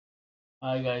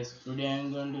Hi guys, today I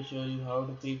am going to show you how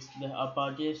to fix the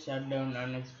Apache shutdown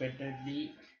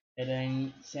unexpectedly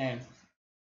in XAMPP.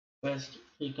 First,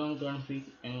 click on config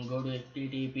and go to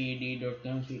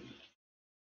httpd.config.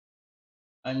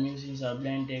 I'm using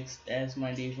Sublime Text as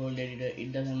my default editor.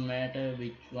 It doesn't matter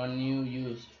which one you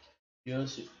use.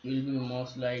 Yours will be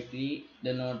most likely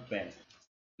the notepad.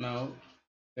 Now,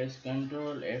 press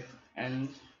Ctrl F and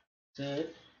search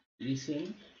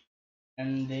listen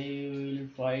and they will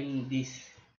find this.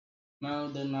 Now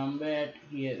the number at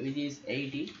here which is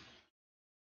 80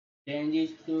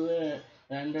 changes to a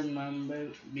random number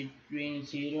between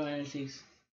 0 and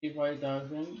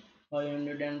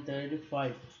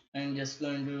 65,535. I'm just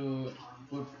going to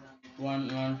put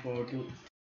 1142.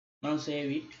 Now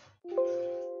save it.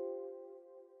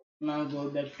 Now go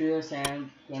back to your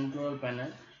SAM control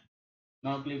panel.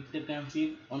 Now click the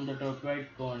config on the top right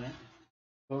corner.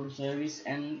 Go to service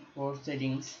and port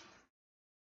settings.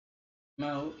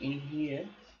 Now in here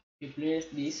replace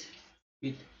this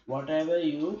with whatever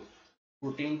you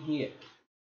put in here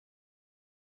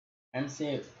and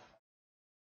save.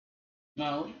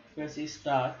 Now press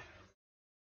start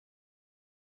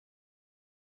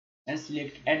and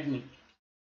select admin.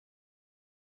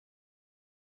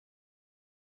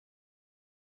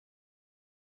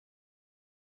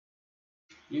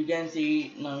 You can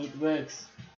see now it works.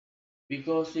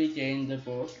 Because we changed the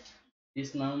port,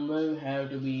 this number will have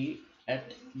to be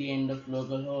at the end of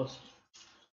localhost.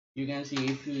 You can see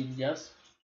if you just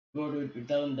go to it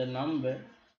without the number,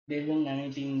 there isn't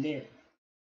anything there.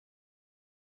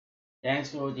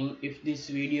 Thanks for watching. If this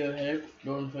video helped,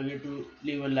 don't forget to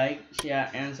leave a like, share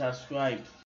and subscribe.